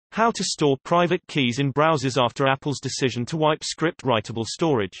How to store private keys in browsers after Apple's decision to wipe script-writable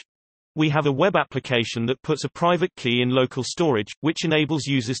storage. We have a web application that puts a private key in local storage, which enables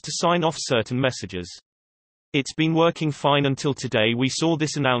users to sign off certain messages. It's been working fine until today we saw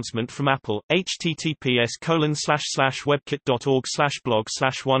this announcement from Apple,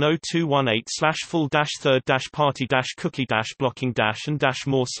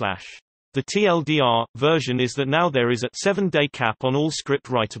 https://webkit.org/blog/10218/full-third-party-cookie-blocking-and-more/. The TLDR version is that now there is a 7-day cap on all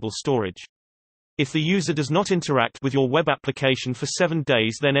script-writable storage. If the user does not interact with your web application for 7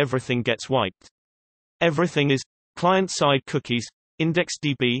 days, then everything gets wiped. Everything is client-side cookies,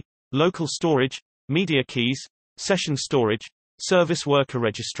 IndexedDB, local storage, media keys, session storage, service worker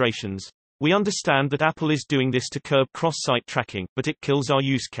registrations. We understand that Apple is doing this to curb cross-site tracking, but it kills our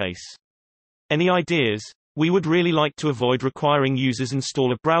use case. Any ideas? We would really like to avoid requiring users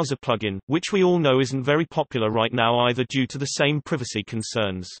install a browser plugin, which we all know isn't very popular right now either due to the same privacy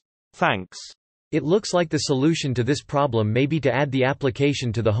concerns. Thanks. It looks like the solution to this problem may be to add the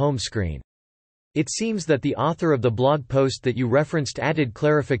application to the home screen. It seems that the author of the blog post that you referenced added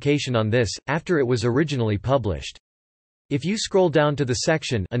clarification on this, after it was originally published. If you scroll down to the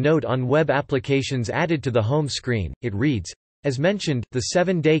section A Note on Web Applications added to the home screen, it reads, as mentioned, the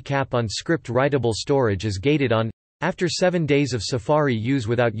 7-day cap on script-writable storage is gated on, after 7 days of Safari use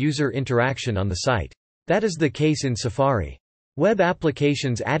without user interaction on the site. That is the case in Safari. Web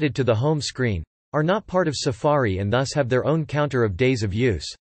applications added to the home screen are not part of Safari and thus have their own counter of days of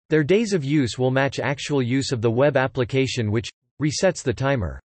use. Their days of use will match actual use of the web application, which resets the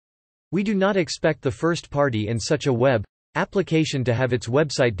timer. We do not expect the first party in such a web application to have its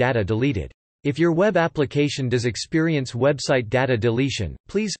website data deleted. If your web application does experience website data deletion,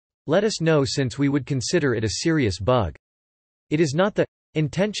 please let us know since we would consider it a serious bug. It is not the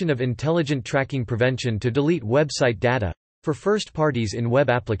intention of intelligent tracking prevention to delete website data for first parties in web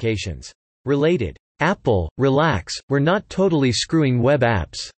applications. Related. Apple, relax, we're not totally screwing web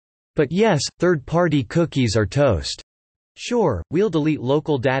apps. But yes, third-party cookies are toast. Sure, we'll delete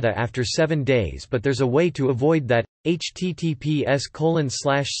local data after 7 days, but there's a way to avoid that.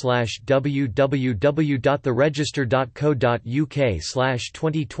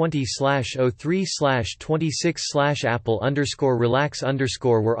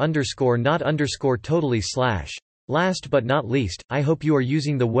 Last but not least, I hope you are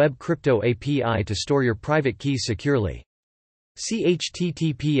using the Web Crypto API to store your private keys securely. See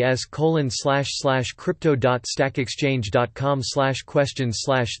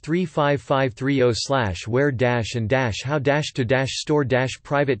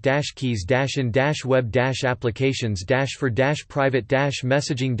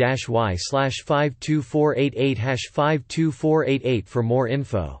for more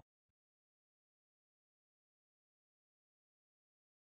info.